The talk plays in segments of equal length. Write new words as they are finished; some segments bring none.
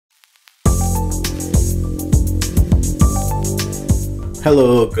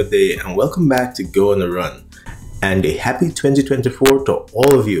Hello, good day, and welcome back to Go on the Run. And a happy 2024 to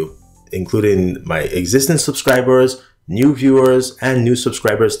all of you, including my existing subscribers, new viewers, and new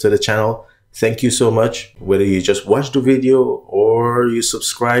subscribers to the channel. Thank you so much, whether you just watched the video or you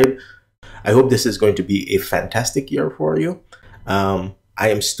subscribe. I hope this is going to be a fantastic year for you. I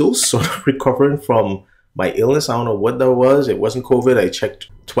am still sort of recovering from my illness. I don't know what that was. It wasn't COVID. I checked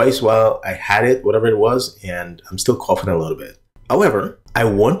twice while I had it, whatever it was, and I'm still coughing a little bit. However, I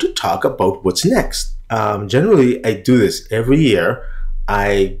want to talk about what's next. Generally, I do this every year.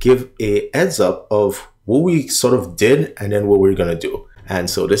 I give a heads up of what we sort of did and then what we're going to do. And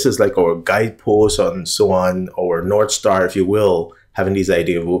so this is like our guideposts and so on, or North Star, if you will, having these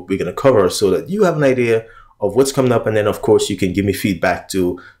ideas of what we're going to cover so that you have an idea of what's coming up. And then, of course, you can give me feedback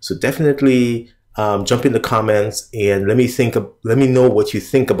too. So definitely jump in the comments and let me know what you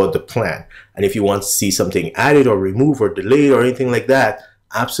think about the plan. And if you want to see something added or removed or delayed or anything like that,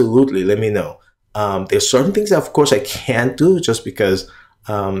 absolutely let me know. There's certain things that of course I can't do just because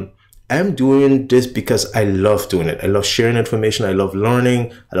I'm doing this because I love doing it. I love sharing information. I love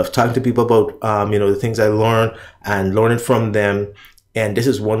learning. I love talking to people about the things I learn and learning from them. And this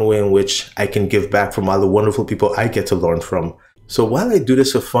is one way in which I can give back from all the wonderful people I get to learn from. So while I do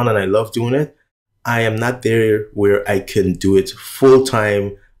this for fun and I love doing it, I am not there where I can do it full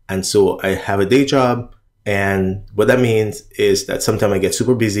time. And so I have a day job. And what that means is that sometimes I get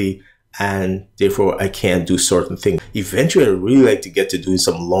super busy and therefore I can't do certain things. Eventually, I really like to get to doing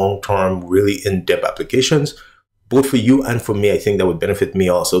some long-term, really in-depth applications, both for you and for me. I think that would benefit me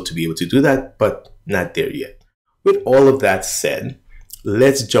also to be able to do that, but not there yet. With all of that said,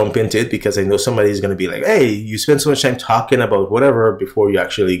 let's jump into it because I know somebody's going to be like, hey, you spent so much time talking about whatever before you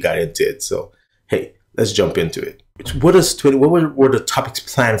actually got into it. So hey, let's jump into it. What were the topics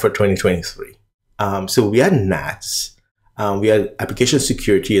planned for 2023? So we had NATS, we had application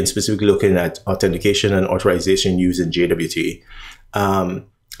security and specifically looking at authentication and authorization using JWT. I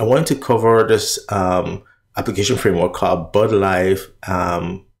wanted to cover this application framework called Bud Live,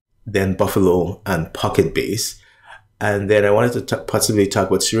 then Buffalo and Pocket Base. And then I wanted to possibly talk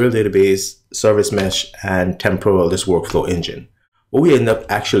about serial database, service mesh, and temporal, this workflow engine. What we ended up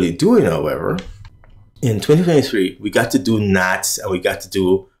actually doing, however, in 2023, we got to do NATS and we got to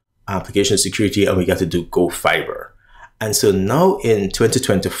do application security and we got to do Go Fiber. And so now in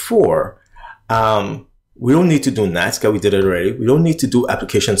 2024, we don't need to do NATS because we did it already. We don't need to do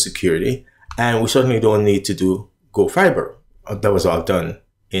application security and we certainly don't need to do Go Fiber. That was all done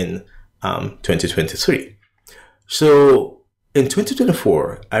in 2023. So in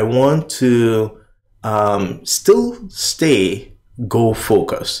 2024, I want to still stay Go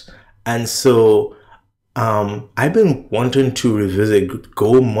focused. And so I've been wanting to revisit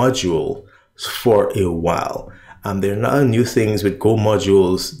Go module for a while. There are not new things with Go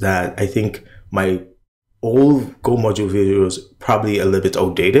modules that I think my old Go module videos probably a little bit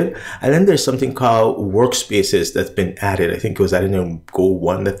outdated. And then there's something called workspaces that's been added. I think it was added in Go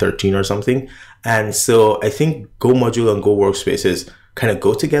 1 to 13 or something. And so I think Go module and Go workspaces kind of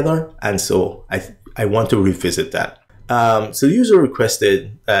go together. And so I want to revisit that. So the user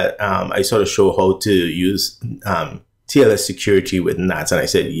requested that I sort of show how to use TLS security with NATS, and I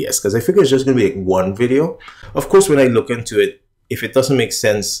said yes, because I figured it's just going to be like one video. Of course, when I look into it, if it doesn't make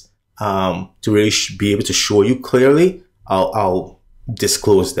sense to really be able to show you clearly, I'll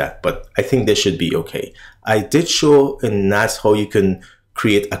disclose that, but I think this should be okay. I did show in NATS how you can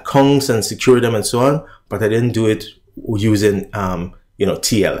create accounts and secure them and so on, but I didn't do it using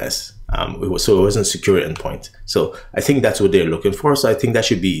TLS. So it wasn't secure endpoint. So I think that's what they're looking for. So I think that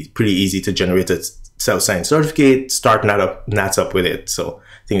should be pretty easy to generate a self-signed certificate, start NATS up with it. So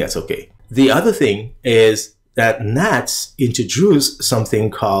I think that's okay. The other thing is that NATS introduced something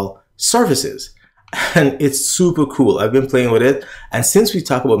called services. And it's super cool. I've been playing with it. And since we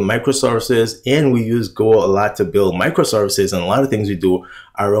talk about microservices and we use Go a lot to build microservices and a lot of things we do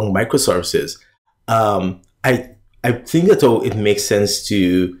are around microservices, I think that it makes sense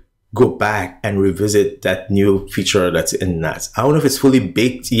to go back and revisit that new feature that's in NATS. I don't know if it's fully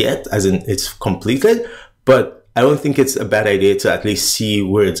baked yet, as in it's completed, but I don't think it's a bad idea to at least see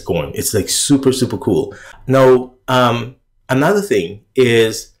where it's going. It's like super, super cool. Now, another thing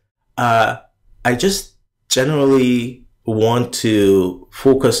is I just generally want to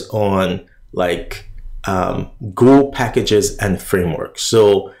focus on like Go packages and frameworks.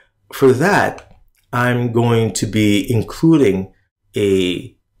 So for that, I'm going to be including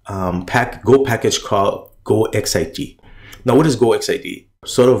a Go package called Go XID. Now, what is Go XID?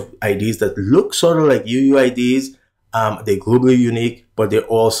 Sort of IDs that look sort of like UUIDs. They're globally unique, but they're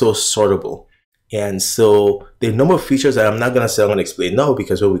also sortable. And so there are a number of features that I'm not going to say I'm going to explain now,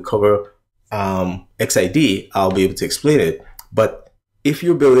 because when we cover XID, I'll be able to explain it. But if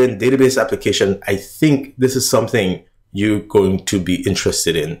you're building database application, I think this is something you're going to be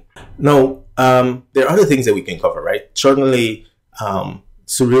interested in. Now, there are other things that we can cover, right? Certainly,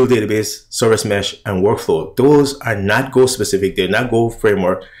 Surreal Database, Service Mesh, and Workflow. Those are not Go specific. They're not Go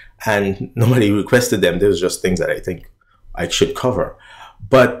framework, and nobody requested them. Those are just things that I think I should cover.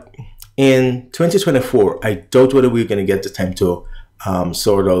 But in 2024, I doubt whether we're going to get the time to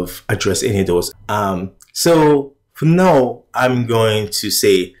sort of address any of those. So for now, I'm going to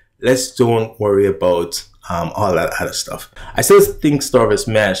say, let's don't worry about all that other stuff. I still think Service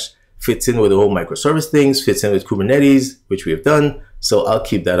Mesh fits in with the whole microservice things, fits in with Kubernetes, which we have done. So I'll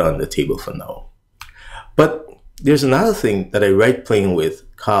keep that on the table for now. But there's another thing that I like playing with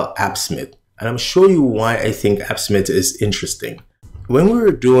called AppSmith. And I'm showing you why I think AppSmith is interesting. When we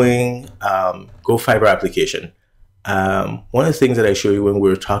were doing Go Fiber application, one of the things that I showed you when we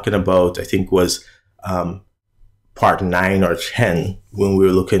were talking about, I think was part 9 or 10, when we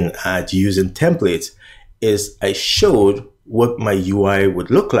were looking at using templates, is I showed what my UI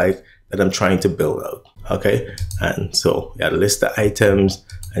would look like that I'm trying to build out. Okay. And so we had a list of items,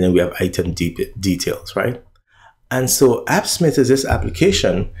 and then we have item details, right? And so AppSmith is this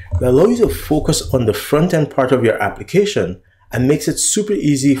application that allows you to focus on the front end part of your application and makes it super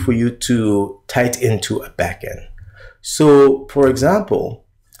easy for you to tie it into a backend. So for example,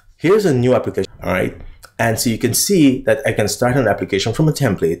 here's a new application, all right? And so you can see that I can start an application from a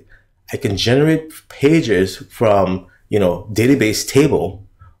template. I can generate pages from, database table,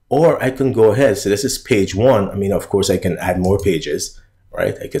 or I can go ahead. So this is page 1. I mean, of course, I can add more pages,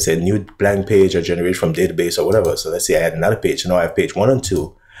 right? I can say new blank page or generate from database or whatever. So let's say I add another page. Now I have page 1 and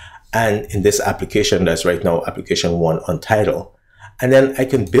 2. And in this application, that's right now application 1 on title. And then I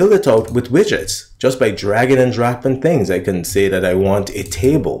can build it out with widgets just by dragging and dropping things. I can say that I want a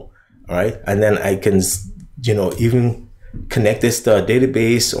table, all right? And then I can, even connect this to a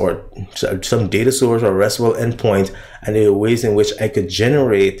database or some data source or RESTful endpoint. And there are ways in which I could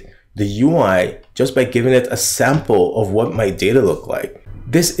generate the UI just by giving it a sample of what my data look like.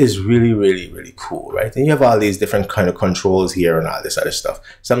 This is really, really, really cool, right? And you have all these different kind of controls here and all this other stuff.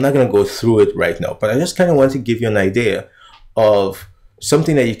 So I'm not going to go through it right now, but I just kind of want to give you an idea of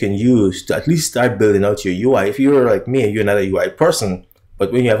something that you can use to at least start building out your UI. If you're like me, you're not a UI person,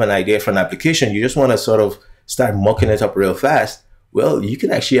 but when you have an idea for an application, you just want to sort of start mucking it up real fast. Well, you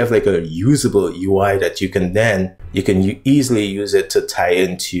can actually have like a usable UI that you can easily use it to tie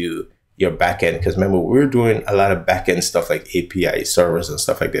into your backend. Because remember, we're doing a lot of backend stuff like API servers and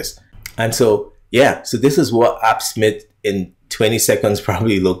stuff like this. And so, yeah, so this is what AppSmith in 20 seconds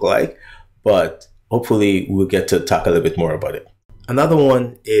probably look like, but hopefully we'll get to talk a little bit more about it. Another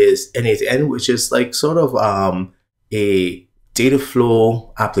one is N8N, which is like sort of a data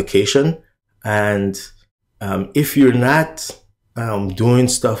flow application. And if you're not doing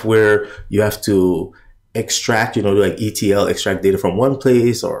stuff where you have to extract, like ETL, extract data from one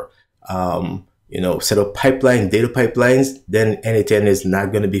place, or set up data pipelines, then N8N is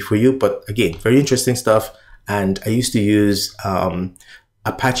not going to be for you. But again, very interesting stuff. And I used to use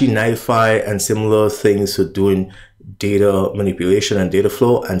Apache NiFi and similar things for doing data manipulation and data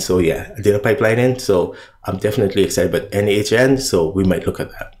flow. And so, yeah, data pipelining. So I'm definitely excited about N8N. So we might look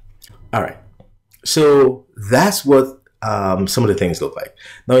at that. All right. So that's what some of the things look like.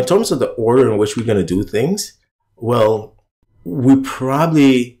 Now, in terms of the order in which we're going to do things, well, we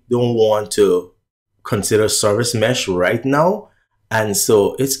probably don't want to consider Service Mesh right now. And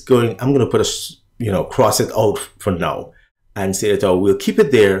so I'm going to put cross it out for now and say that we'll keep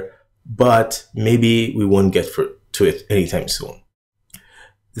it there, but maybe we won't get to it anytime soon.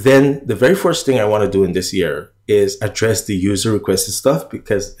 Then the very first thing I want to do in this year is address the user requested stuff,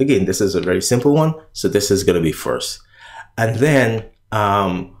 because again, this is a very simple one. So this is going to be first. And then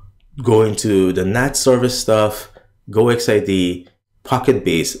go into the NAT service stuff, Go XID,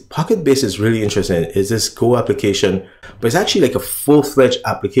 Pocketbase. Pocketbase is really interesting. It's this Go application, but it's actually like a full-fledged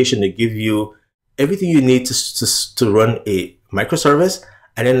application to give you everything you need to run a microservice,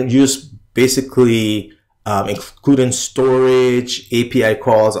 and then use basically including storage, API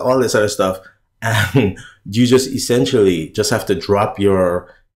calls, all this other stuff. And you just essentially just have to drop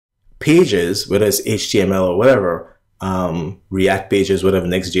your pages, whether it's HTML or whatever, React pages, whatever,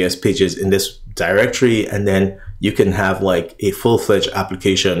 Next.js pages in this directory. And then you can have like a full-fledged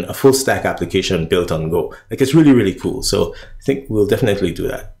application, a full stack application built on Go. Like, it's really, really cool. So I think we'll definitely do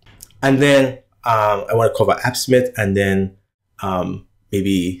that. And then I want to cover AppSmith, and then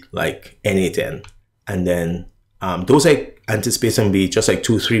maybe like N8N. And then those I anticipate to be just like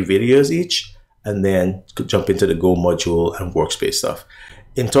 2-3 videos each. and then jump into the Go module and workspace stuff.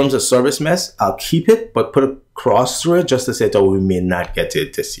 In terms of service mesh, I'll keep it, but put a cross through it just to say that we may not get to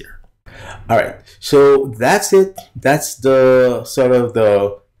it this year. All right, so that's it. That's the sort of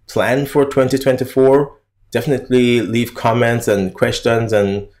the plan for 2024. Definitely leave comments and questions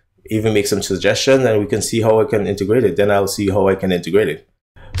and even make some suggestions, and we can see how I can integrate it. Then I'll see how I can integrate it.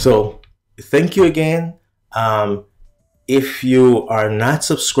 So thank you again. If you are not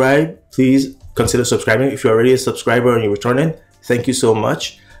subscribed, please consider subscribing. If you're already a subscriber and you're returning, thank you so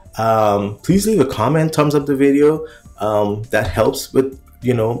much. Please leave a comment, thumbs up the video. That helps with,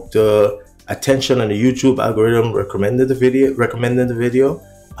 you know, the attention and the YouTube algorithm recommending the video.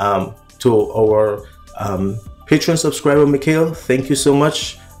 To our Patreon subscriber, Mikhail, thank you so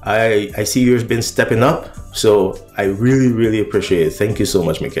much. I see you've been stepping up, so I really appreciate it. Thank you so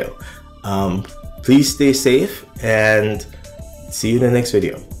much, Mikhail. Please stay safe and see you in the next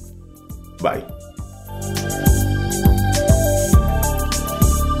video. Bye.